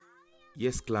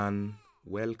Yes, clan,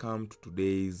 welcome to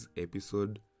today's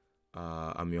episode.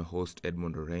 I'm your host,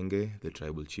 Edmond Orenge, the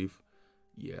tribal chief.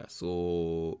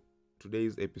 So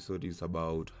today's episode is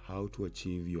about how to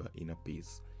achieve your inner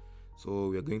peace. So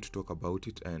we are going to talk about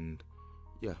it, and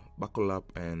buckle up,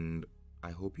 and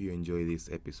I hope you enjoy this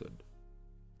episode.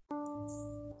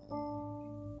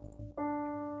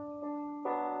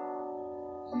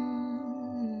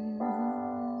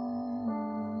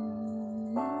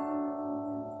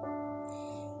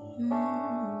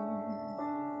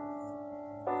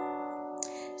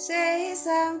 Say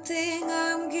something,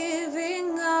 I'm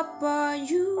giving up on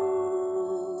you.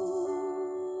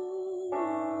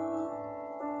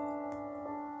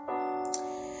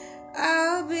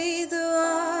 I'll be the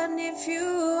one if you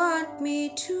want me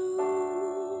to.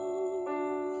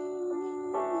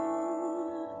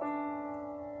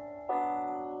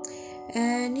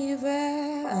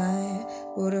 Anywhere I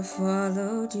would have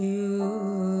followed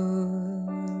you.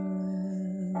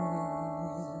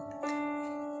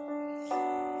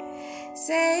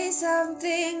 Say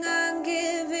something, I'm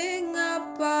giving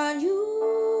up on you.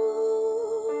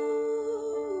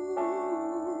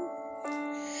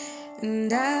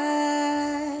 And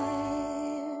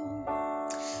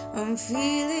I'm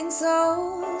feeling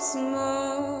so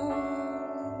small.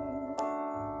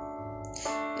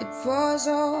 It falls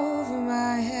over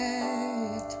my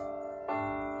head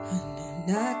and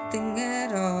nothing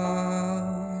at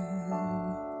all.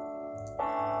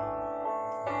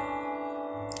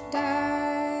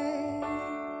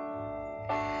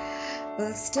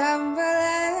 Will stumble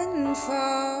and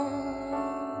fall.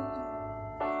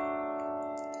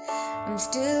 I'm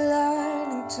still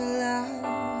learning to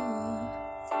love,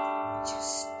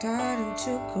 just starting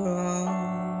to grow.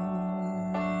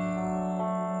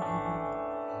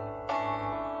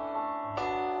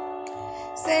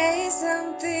 Say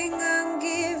something, I'm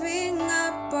giving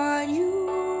up on you.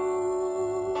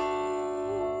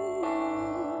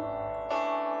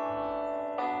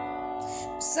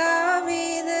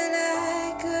 Sorry that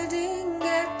I couldn't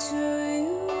get to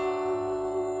you.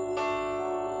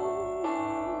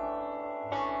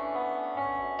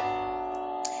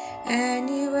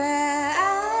 Anywhere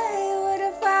I would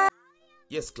have found.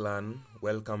 Yes, clan,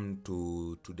 welcome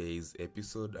to today's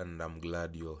episode, and I'm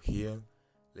glad you're here.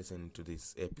 Listen to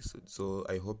this episode. So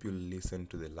I hope you listened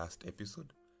to the last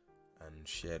episode and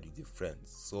shared with your friends.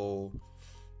 So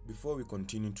before we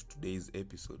continue to today's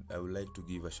episode, I would like to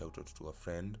give a shout out to a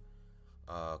friend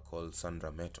called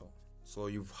Sandra Meto. So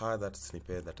you've heard that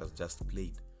snippet that has just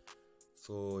played.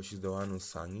 So she's the one who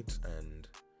sang it, and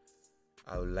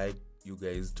I would like you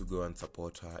guys to go and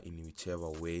support her in whichever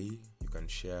way. You can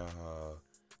share her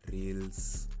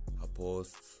reels, her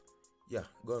posts. Yeah,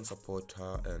 go and support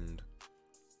her, and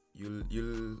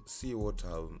you'll see what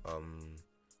I'm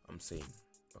saying.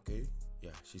 Okay,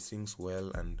 yeah, she sings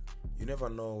well, and you never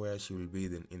know where she will be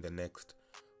in the next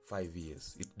 5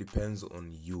 years. It depends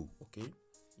on you. Okay,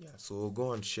 yeah, so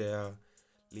go and share,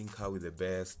 link her with the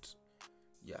best.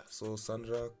 Yeah, so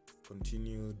Sandra,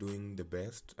 continue doing the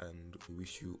best, and we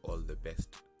wish you all the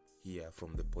best here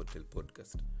from the Portal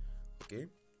Podcast. Okay,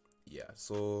 yeah,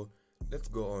 so let's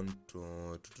go on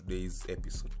to today's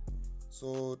episode.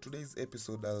 So today's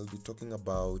episode, I'll be talking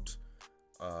about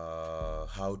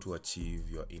how to achieve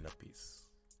your inner peace.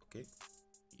 Okay,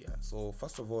 yeah, so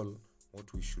first of all,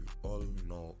 what we should all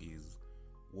know is,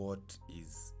 what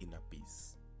is inner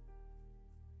peace?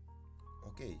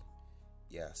 Okay,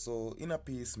 yeah, so inner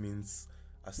peace means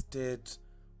a state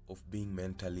of being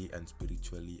mentally and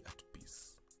spiritually at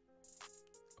peace.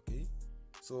 Okay,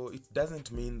 so it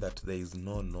doesn't mean that there is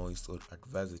no noise or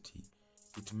adversity.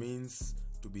 It means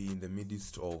to be in the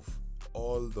midst of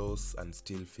all those and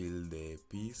still feel the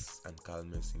peace and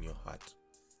calmness in your heart.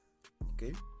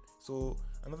 Okay, so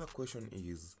another question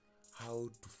is, how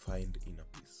to find inner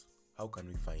peace? How can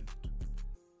we find it?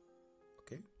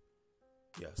 Okay,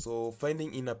 yeah, so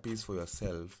finding inner peace for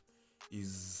yourself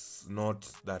is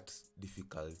not that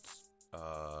difficult.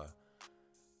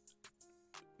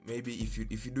 Maybe if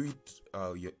you do it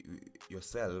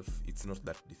yourself, it's not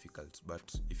that difficult.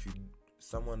 But if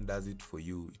someone does it for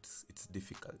you, it's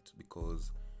difficult,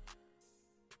 because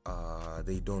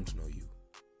they don't know you.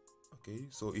 Okay,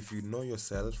 so if you know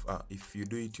yourself, if you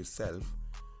do it yourself,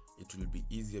 it will be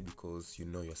easier because you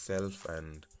know yourself,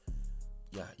 and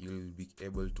yeah, you'll be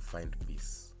able to find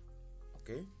peace.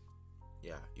 Okay,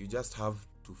 yeah, you just have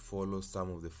to follow some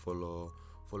of the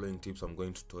following tips I'm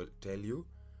going to tell you,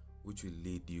 which will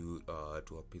lead you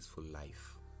to a peaceful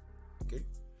life. Okay,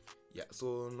 yeah,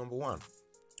 so number one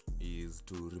is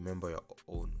to remember your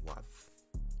own worth.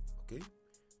 Okay,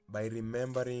 by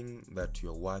remembering that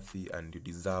you're worthy and you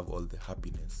deserve all the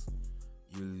happiness,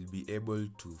 you'll be able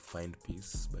to find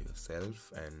peace by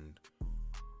yourself, and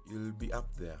you'll be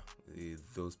up there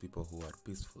with those people who are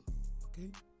peaceful.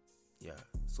 Okay? Yeah.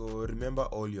 So remember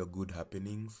all your good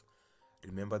happenings,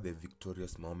 remember the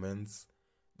victorious moments,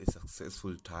 the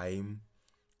successful time,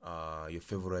 your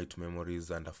favorite memories,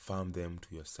 and affirm them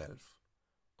to yourself.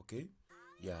 Okay?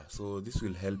 Yeah, so this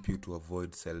will help you to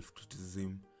avoid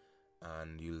self-criticism,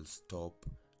 and you'll stop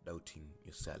doubting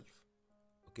yourself.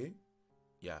 Okay?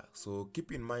 Yeah, so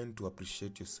keep in mind to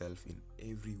appreciate yourself in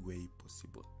every way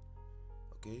possible.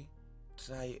 Okay?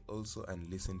 Try also and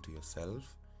listen to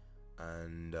yourself,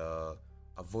 and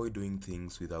avoid doing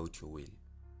things without your will.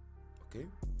 Okay?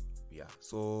 Yeah,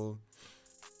 so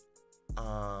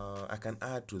I can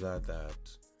add to that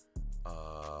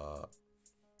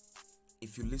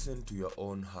if you listen to your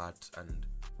own heart and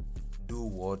do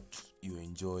what you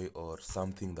enjoy or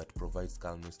something that provides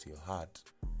calmness to your heart,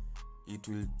 it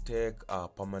will take a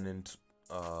permanent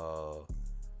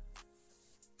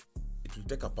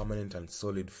and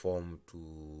solid form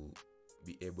to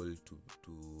be able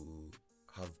to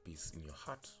have peace in your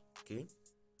heart. Okay?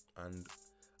 And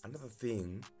another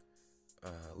thing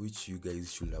which you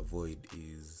guys should avoid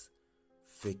is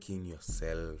faking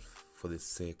yourself for the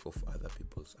sake of other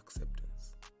people's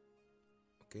acceptance.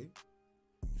 Okay?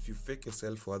 If you fake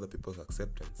yourself for other people's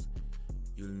acceptance,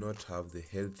 you'll not have the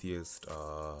healthiest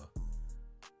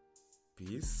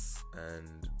peace,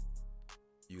 and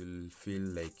you'll feel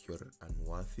like you're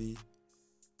unworthy.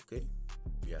 Okay?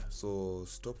 Yeah, so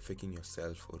stop faking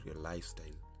yourself or your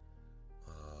lifestyle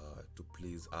to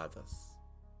please others.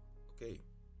 Okay?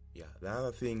 Yeah, the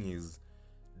other thing is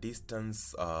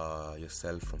distance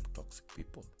yourself from toxic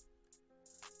people.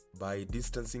 By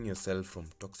distancing yourself from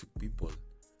toxic people,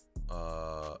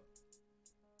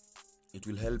 it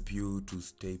will help you to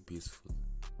stay peaceful.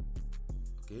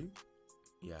 Okay?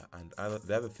 Yeah, and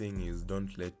the other thing is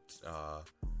don't let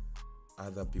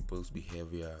other people's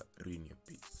behavior ruin your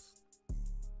peace.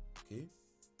 Okay?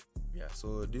 Yeah,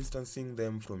 so distancing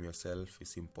them from yourself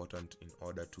is important in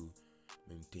order to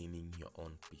maintaining your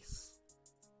own peace.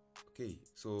 Okay,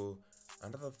 so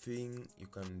another thing you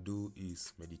can do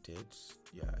is meditate.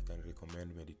 Yeah, I can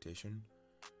recommend meditation,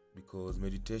 because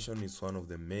meditation is one of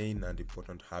the main and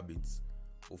important habits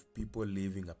of people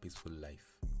living a peaceful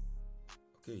life.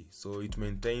 Okay, so it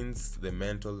maintains the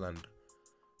mental and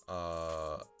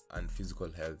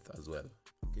physical health as well.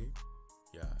 Okay,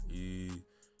 yeah,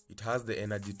 it has the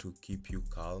energy to keep you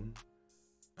calm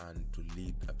and to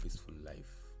lead a peaceful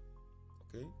life.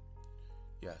 Okay,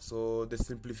 yeah, so the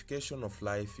simplification of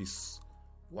life is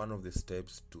one of the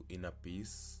steps to inner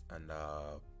peace, and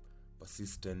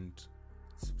persistent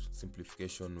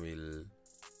simplification will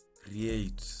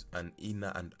create an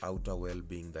inner and outer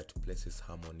well-being that places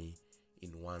harmony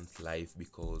in one's life,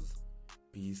 because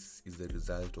peace is the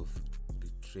result of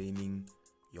retraining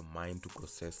your mind to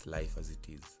process life as it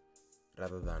is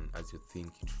rather than as you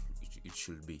think it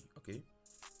should be. Okay,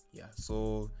 yeah,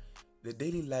 so the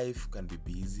daily life can be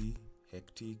busy,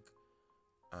 hectic,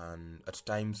 and at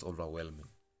times overwhelming,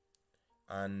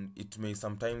 and it may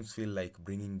sometimes feel like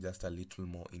bringing just a little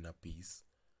more inner peace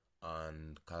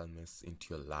and calmness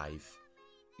into your life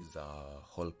is a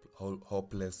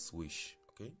hopeless wish.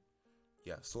 Okay,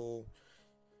 yeah, so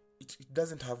it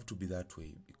doesn't have to be that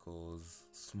way, because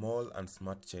small and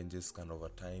smart changes can over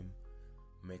time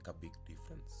make a big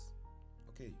difference.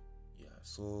 Okay, yeah,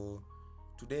 so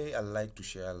today I'd like to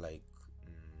share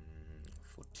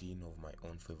 14 of my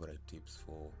own favorite tips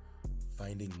for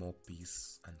finding more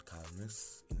peace and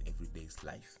calmness in everyday's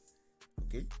life.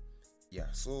 Okay,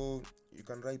 yeah, so you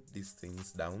can write these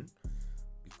things down,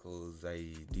 because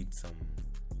I did some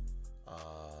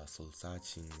soul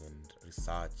searching and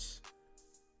research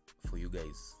for you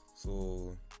guys.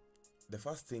 So the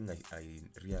first thing I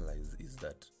realized is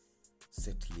that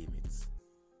set limits.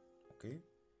 Okay,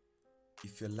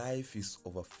 if your life is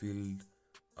overfilled,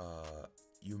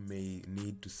 you may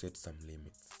need to set some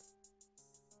limits.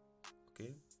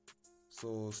 Okay,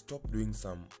 so stop doing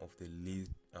some of the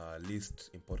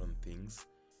least important things,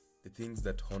 the things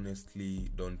that honestly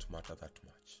don't matter that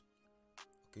much.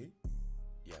 Okay,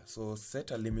 yeah, so set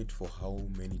a limit for how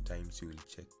many times you will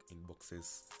check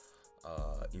inboxes,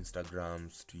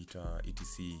 Instagrams, Twitter,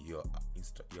 etc.,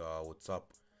 your WhatsApp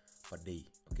per day.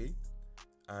 Okay,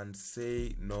 and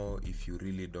say no if you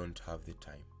really don't have the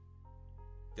time.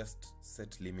 Just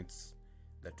set limits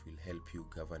that will help you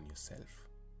govern yourself.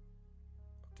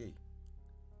 Okay,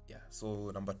 yeah,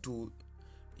 so number 2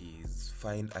 is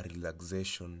find a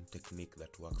relaxation technique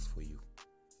that works for you.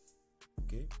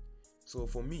 Okay, so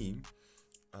for me,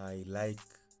 I like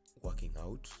working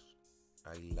out,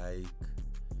 I like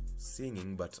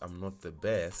singing, but I'm not the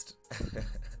best.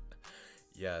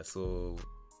 Yeah, so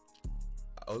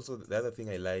also the other thing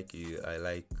I like is I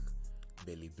like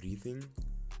belly breathing,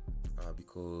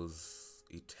 because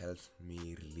it helps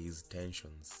me release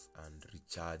tensions and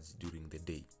recharge during the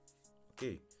day.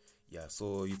 Okay, yeah,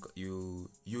 so you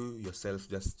yourself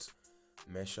just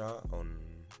measure on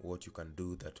what you can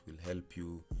do that will help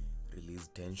you release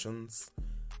tensions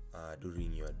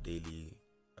during your daily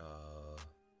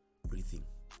breathing.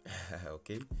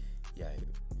 Okay, yeah,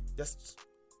 just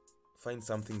find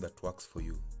something that works for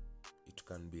you. It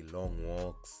can be long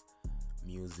walks,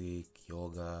 music,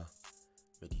 yoga,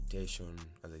 meditation,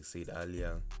 as I said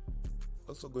earlier,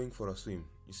 also going for a swim.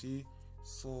 You see,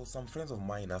 so some friends of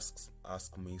mine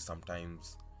ask me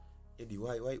sometimes, Eddie,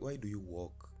 why do you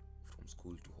walk from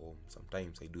school to home?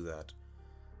 Sometimes I do that.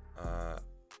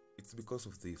 It's because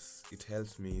of this. It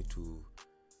helps me to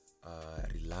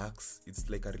relax. It's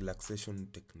like a relaxation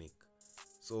technique.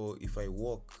 So if I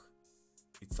walk,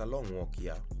 it's a long walk,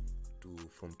 yeah,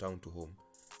 from town to home.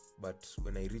 But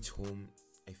when I reach home,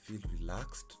 I feel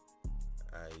relaxed.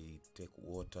 I take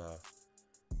water,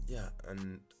 yeah,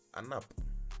 and a nap.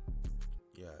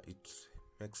 Yeah, it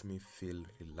makes me feel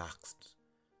relaxed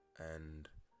and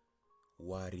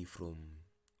worry from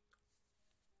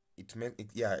it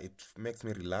makes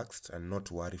me relaxed and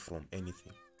not worry from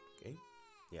anything. Okay,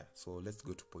 yeah, so let's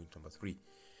go to point number 3.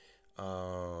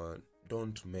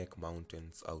 Don't make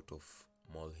mountains out of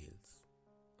molehills.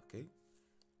 Okay,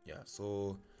 yeah,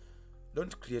 so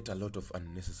don't create a lot of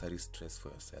unnecessary stress for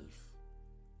yourself.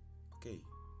 Okay,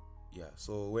 yeah,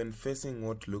 so when facing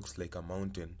what looks like a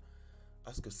mountain,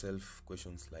 ask yourself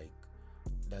questions like,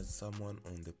 does someone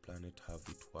on the planet have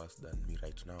it worse than me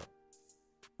right now?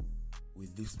 Will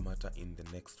this matter in the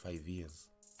next 5 years?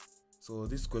 So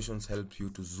these questions help you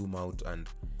to zoom out and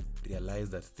realize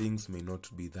that things may not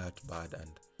be that bad and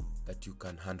that you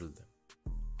can handle them.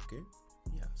 Okay,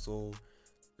 yeah, so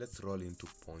let's roll into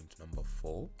point number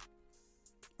 4.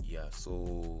 Yeah,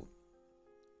 so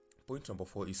point number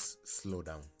 4 is slow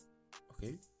down.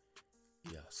 Okay,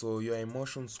 yeah, so your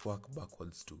emotions work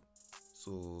backwards too,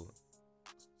 so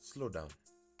slow down.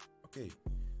 Okay,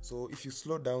 so if you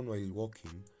slow down while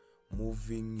walking,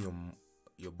 moving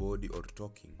your body or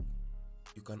talking,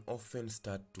 you can often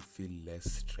start to feel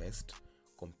less stressed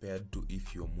compared to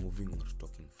if you're moving or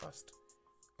talking fast.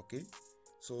 Okay,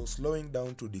 so slowing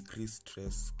down to decrease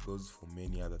stress goes for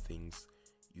many other things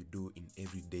you do in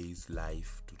everyday's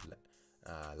life, to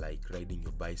like riding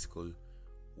your bicycle,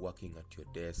 working at your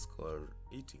desk, or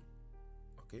eating.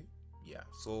 Okay, yeah,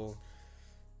 so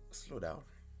slow down.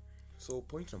 So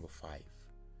point number 5,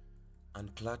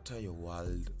 unclutter your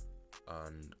world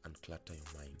and unclutter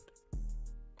your mind.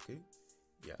 Okay,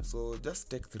 yeah, so just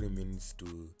take 3 minutes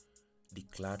to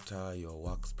declutter your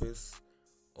workspace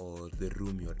or the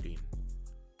room you're in.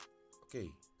 Okay,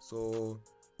 so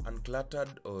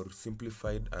uncluttered or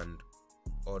simplified and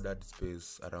ordered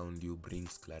space around you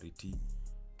brings clarity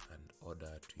and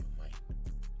order to your mind.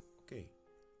 Okay,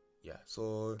 yeah,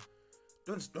 so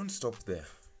don't stop there.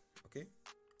 Okay,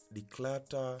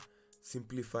 declutter,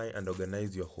 simplify, and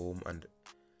organize your home and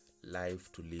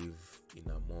life to live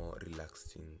in a more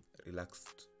relaxed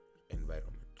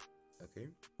environment. Okay,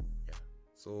 yeah,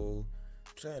 so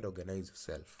try and organize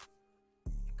yourself.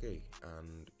 Okay,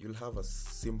 and you'll have a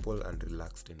simple and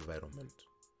relaxed environment.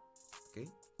 Okay,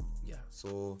 yeah,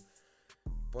 so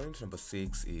point number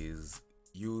 6 is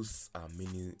use a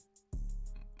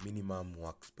minimum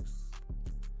workspace.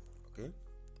 Okay,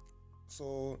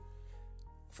 so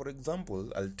for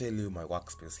example, I'll tell you my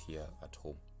workspace here at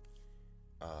home,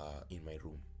 in my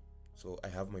room. So I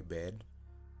have my bed,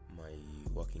 my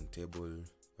working table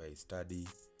where I study,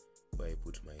 where I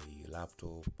put my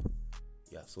laptop.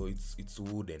 Yeah, so it's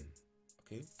wooden.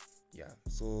 Okay, yeah,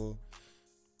 so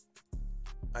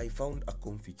I found a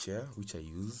comfy chair which I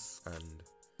use, and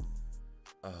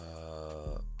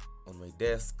on my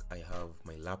desk I have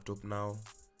my laptop now,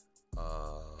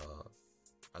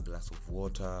 a glass of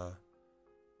water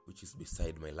which is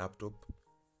beside my laptop.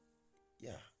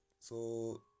 Yeah,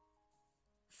 so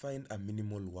find a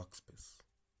minimal workspace,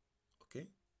 okay,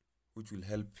 which will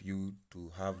help you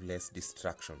to have less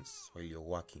distractions while you're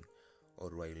working or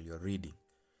while you're reading.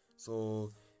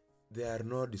 So there are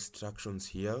no distractions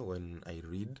here when I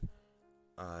read.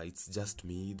 It's just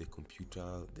me, the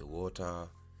computer, the water,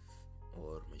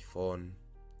 or my phone.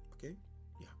 Okay,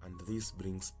 yeah, and this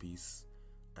brings peace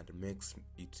and makes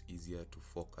it easier to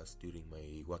focus during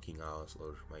my working hours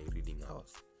or my reading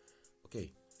hours.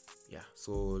 Okay, yeah,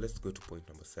 so let's go to point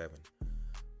number 7.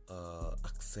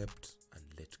 Accept and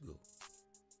let go.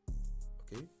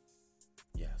 Okay,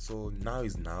 yeah, so now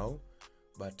is now,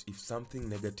 But if something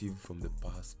negative from the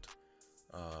past,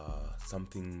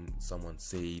 something someone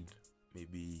said,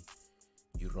 maybe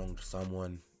you wronged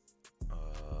someone,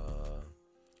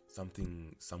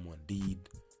 something someone did,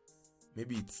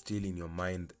 maybe it's still in your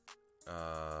mind,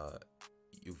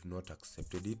 you've not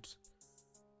accepted it,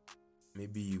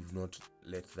 maybe you've not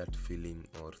let that feeling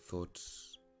or thought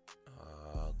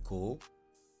go,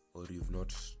 or you've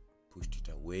not pushed it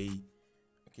away.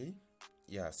 Okay,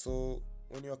 yeah, so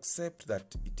when you accept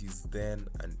that it is then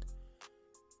and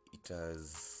it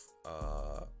has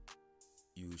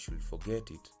you should forget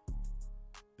it,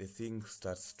 the thing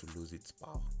starts to lose its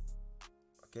power.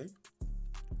 Okay,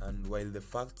 and while the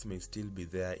facts may still be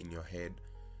there in your head,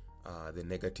 the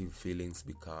negative feelings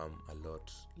become a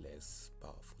lot less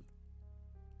powerful.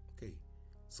 Okay,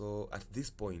 so at this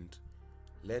point,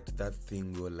 let that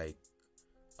thing go like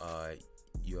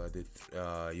you are the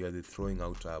throwing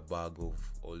out a bag of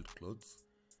old clothes,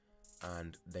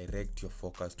 and direct your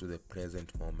focus to the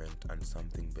present moment and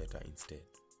something better instead.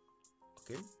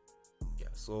 Okay,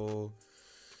 yeah, so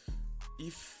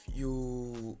if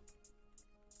you're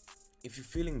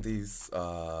feeling this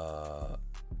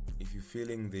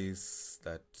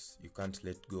that you can't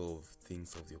let go of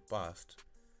things of your past,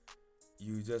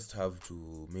 you just have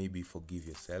to maybe forgive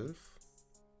yourself,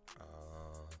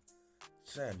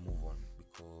 try and move on,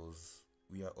 because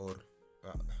we are all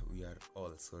we are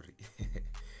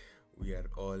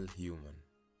all human.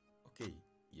 Okay,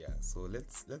 yeah, so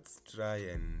let's try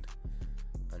and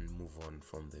move on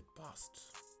from the past.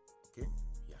 Okay,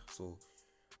 yeah, so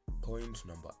point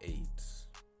number 8,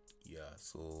 yeah,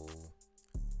 so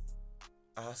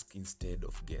ask instead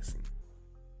of guessing.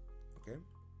 Okay,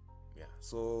 yeah,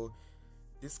 so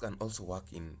this can also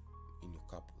work in your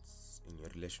couples, in your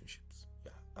relationships.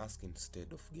 Yeah, ask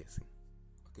instead of guessing.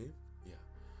 Okay, yeah,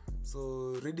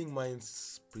 so reading minds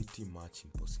is pretty much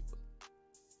impossible,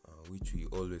 which we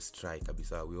always try,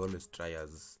 kabisa. We always try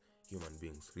as human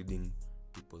beings, reading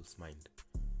people's mind.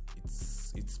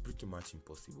 It's pretty much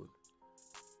impossible,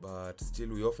 but still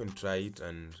we often try it,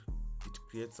 and it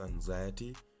creates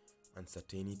anxiety,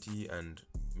 uncertainty, and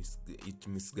it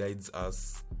misguides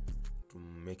us to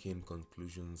making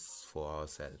conclusions for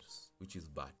ourselves, which is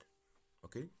bad.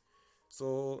 Okay,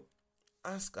 so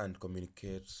ask and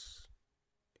communicate.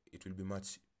 It will be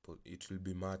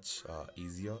much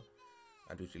easier,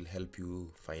 and it will help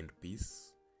you find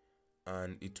peace.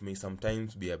 And it may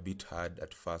sometimes be a bit hard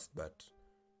at first, but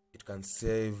it can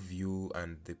save you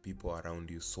and the people around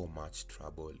you so much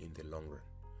trouble in the long run.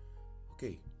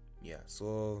 Okay, yeah,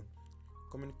 so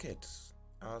communicate,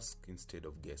 ask instead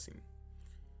of guessing.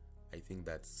 I think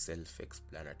that's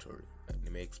self-explanatory. I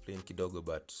may explain kidogo,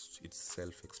 but it's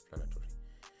self-explanatory.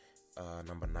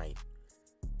 Number 9,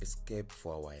 escape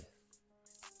for a while.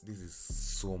 This is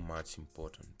so much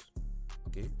important.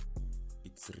 Okay,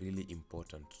 it's really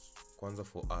important. Kwanza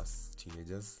for us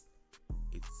teenagers,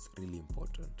 it's really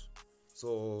important.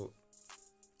 So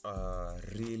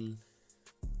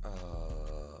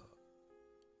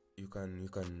you can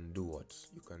do what?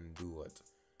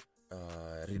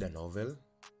 Read a novel,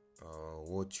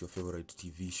 watch your favorite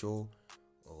TV show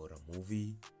or a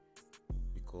movie,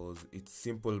 because it's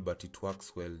simple but it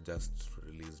works well. Just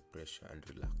release pressure and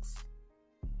relax.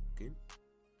 Okay,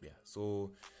 yeah,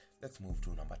 so let's move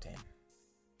to number 10.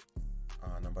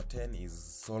 Number 10 is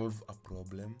solve a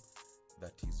problem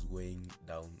that is weighing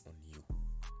down on you.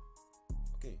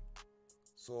 Okay,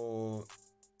 so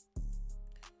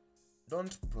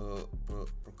don't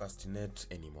procrastinate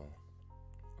anymore.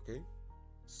 Okay,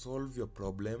 solve your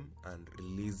problem and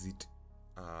release it,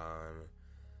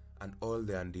 and all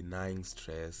the underlying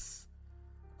stress,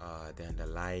 the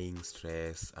underlying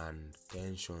stress and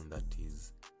tension that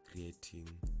is creating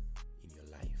in your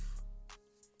life.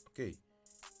 Okay,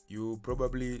 you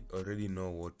probably already know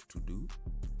what to do,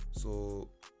 so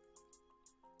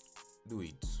do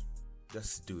it.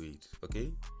 Just do it.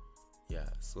 Okay, yeah,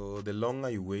 so the longer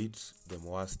you wait, the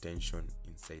worse tension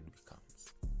inside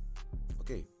becomes.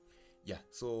 Okay, yeah,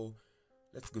 so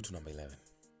let's go to number 11.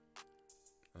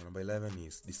 Number 11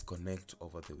 is disconnect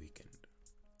over the weekend.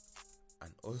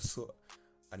 And also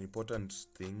an important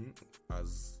thing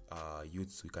as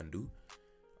youths we can do,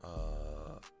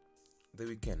 the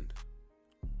weekend,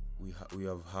 we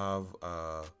have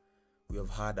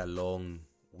had a long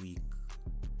week,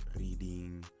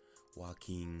 reading,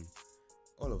 working,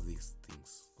 all of these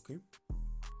things. Okay,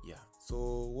 yeah,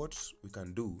 so what we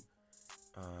can do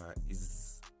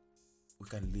is we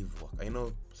can leave work. I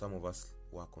know some of us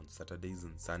work on Saturdays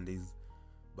and Sundays,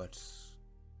 but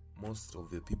most of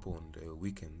the people on the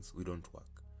weekends we don't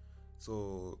work.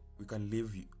 So we can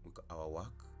leave our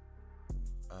work,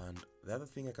 And the other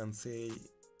thing I can say,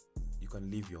 you can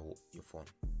leave your phone.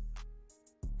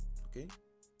 Okay,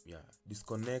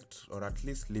 disconnect or at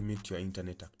least limit your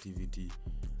internet activity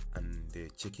and the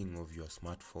checking of your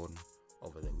smartphone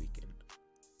over the weekend.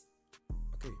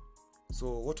 Okay,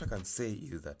 so what I can say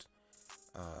is that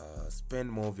spend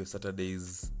more of your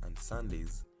Saturdays and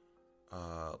Sundays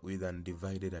with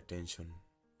undivided attention,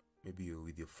 maybe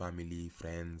with your family,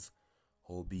 friends,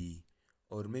 hobby,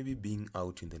 or maybe being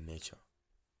out in the nature.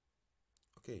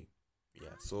 Okay,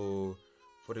 so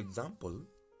for example,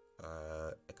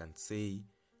 I can say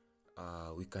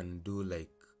we can do like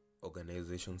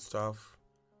organization stuff.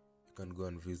 You can go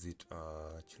and visit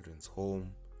children's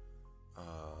home.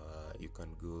 You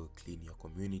can go clean your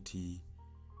community.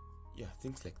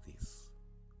 Things like this.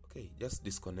 Okay, just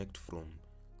disconnect from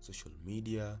social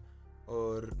media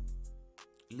or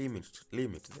limit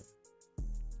them.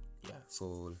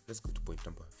 So let's go to point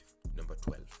number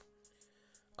 12.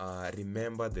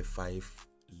 Remember the 5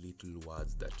 little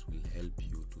words that will help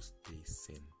you to stay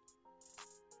sane.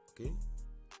 Okay,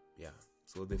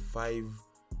 so the 5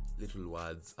 little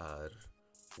words are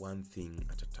one thing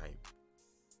at a time.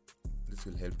 This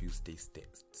will help you stay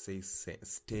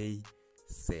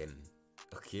sane.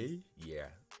 Okay,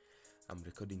 I'm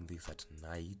recording this at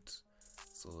night,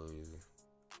 so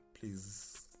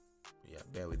please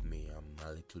bear with me, I'm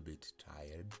a little bit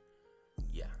tired.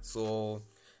 So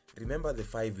remember the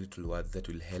 5 little words that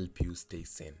will help you stay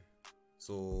sane.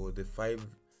 So the 5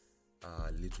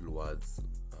 little words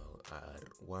are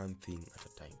one thing at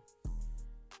a time.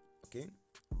 Okay,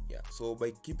 so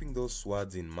by keeping those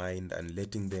words in mind and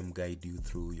letting them guide you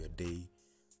through your day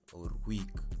or week,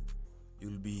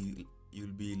 you'll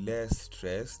be less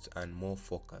stressed and more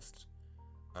focused,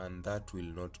 and that will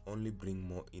not only bring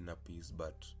more inner peace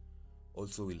but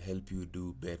also will help you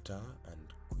do better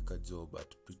and quicker job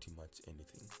at pretty much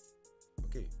anything.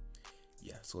 Okay,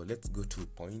 so let's go to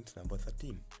point number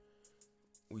 13,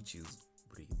 which is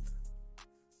breathe.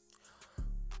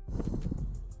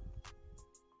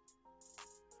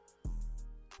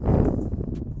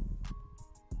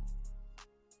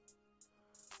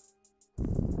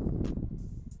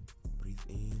 Breathe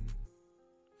in,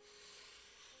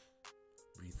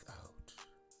 breathe out.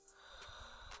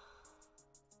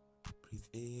 Breathe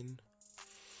in,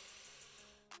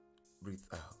 breathe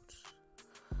out.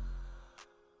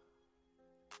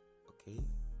 Okay,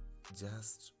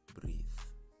 just breathe.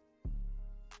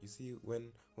 You see,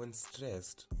 when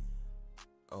stressed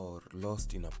or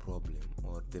lost in a problem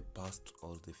or the past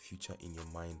or the future in your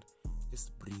mind,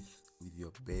 just breathe with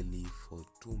your belly for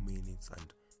 2 minutes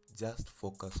and just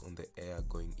focus on the air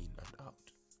going in and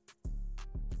out.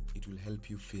 It will help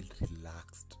you feel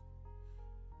relaxed.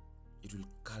 It will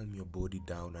calm your body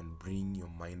down and bring your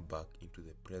mind back into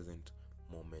the present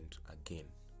moment again.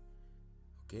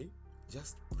 Okay?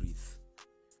 Just breathe.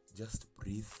 Just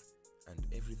breathe and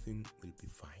everything will be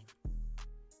fine.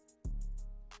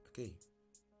 Okay?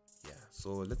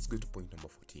 So let's go to point number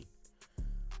 14.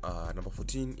 Number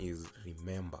 14 is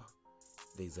remember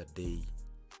there is a day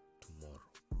tomorrow.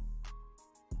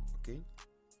 Okay?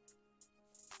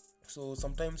 So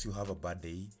sometimes you have a bad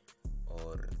day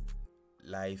or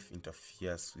life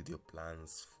interferes with your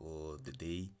plans for the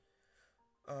day,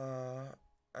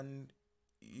 and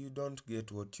you don't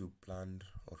get what you planned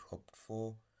or hoped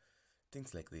for,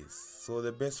 things like this. So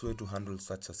the best way to handle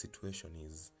such a situation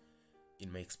is,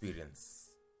 in my experience,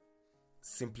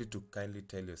 simply to kindly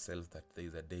tell yourself that there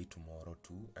is a day tomorrow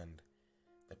too and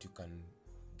that you can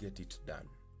get it done.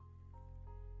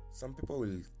 Some people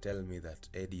will tell me that,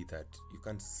 Eddie, that you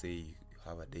can't say you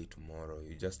have a day tomorrow,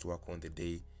 you just work on the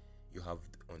day you have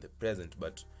on the present.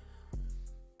 But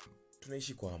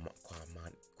tunaishi kwa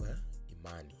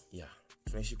imani.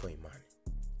 Tunaishi kwa imani.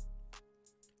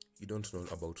 You don't know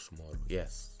about tomorrow.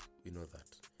 Yes, we know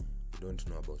that. We don't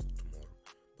know about tomorrow,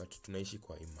 but tunaishi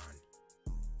kwa imani.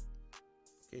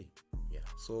 Okay,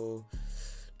 so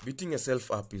beating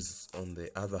yourself up is, on the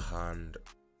other hand,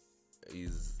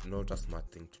 is not a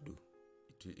smart thing to do.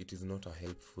 It is not a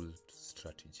helpful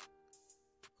strategy.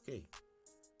 Okay,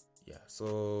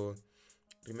 so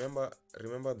remember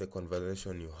the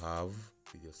conversation you have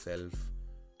with yourself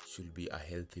should be a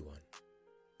healthy one.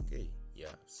 Okay,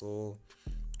 so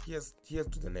here's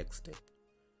to the next step.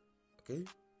 Okay,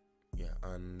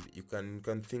 and you can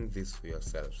think this for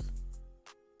yourself.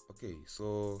 Okay,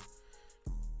 so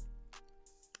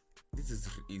this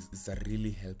is a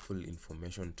really helpful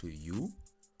information to you,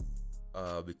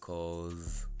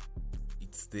 because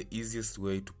it's the easiest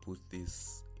way to put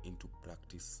this into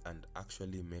practice and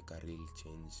actually make a real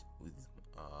change with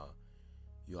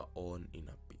your own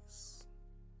inner peace.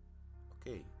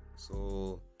 Okay,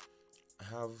 so I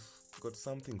have got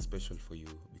something special for you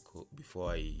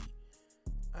before I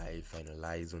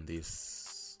finalize on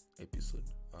this episode.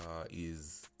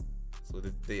 Is so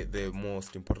the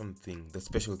most important thing, the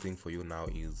special thing for you now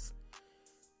is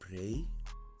pray,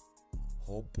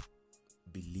 hope,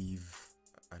 believe,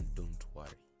 and don't worry.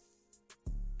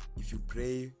 If you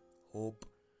pray, hope,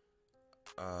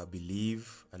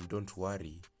 believe, and don't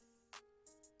worry,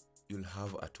 you'll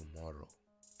have a tomorrow.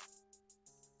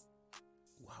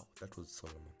 Wow, that was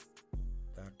Solomon.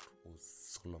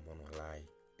 Walai.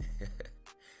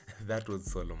 That was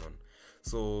Solomon.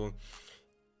 So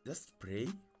just pray,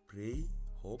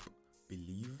 hope,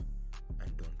 believe,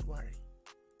 and don't worry.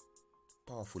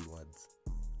 Powerful words.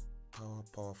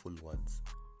 Powerful words.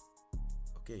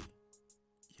 Okay.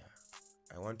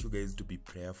 Yeah. I want you guys to be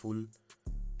prayerful,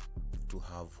 to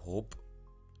have hope,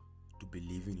 to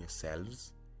believe in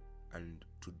yourselves, and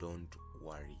to don't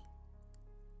worry.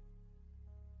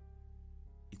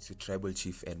 It's your tribal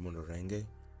chief Edmond Orenge,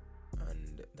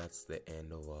 and that's the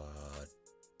end of our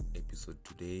episode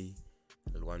today.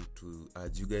 I want to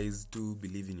urge you guys to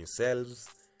believe in yourselves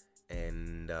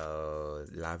and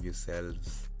love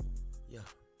yourselves. Yeah,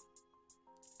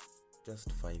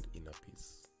 just find inner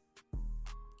peace.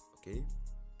 Okay?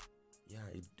 Yeah,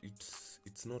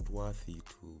 it's not worthy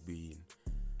to be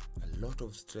in a lot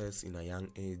of stress in a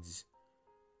young age.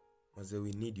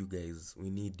 We need you guys. We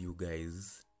need you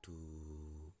guys to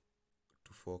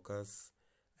focus.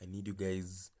 I need you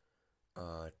guys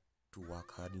to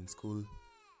work hard in school.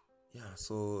 Yeah,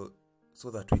 so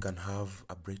that we can have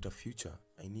a brighter future.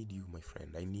 I need you, my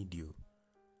friend. I need you.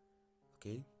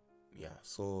 Okay? Yeah,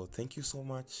 so thank you so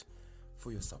much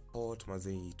for your support,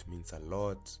 Mazee. It means a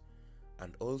lot.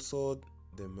 And also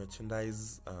the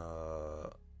merchandise,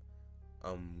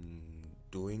 I'm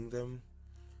doing them.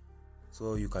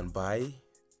 So you can buy.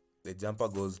 The jumper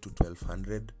goes to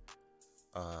 1,200.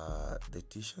 The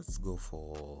t-shirts go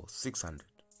for 600.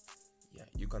 Yeah,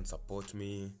 you can support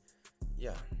me.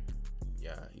 Yeah,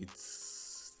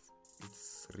 it's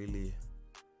really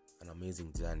an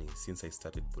amazing journey since I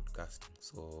started podcasting.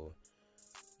 So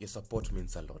your support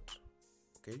means a lot.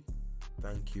 Okay,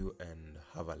 thank you and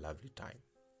have a lovely time.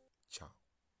 Ciao.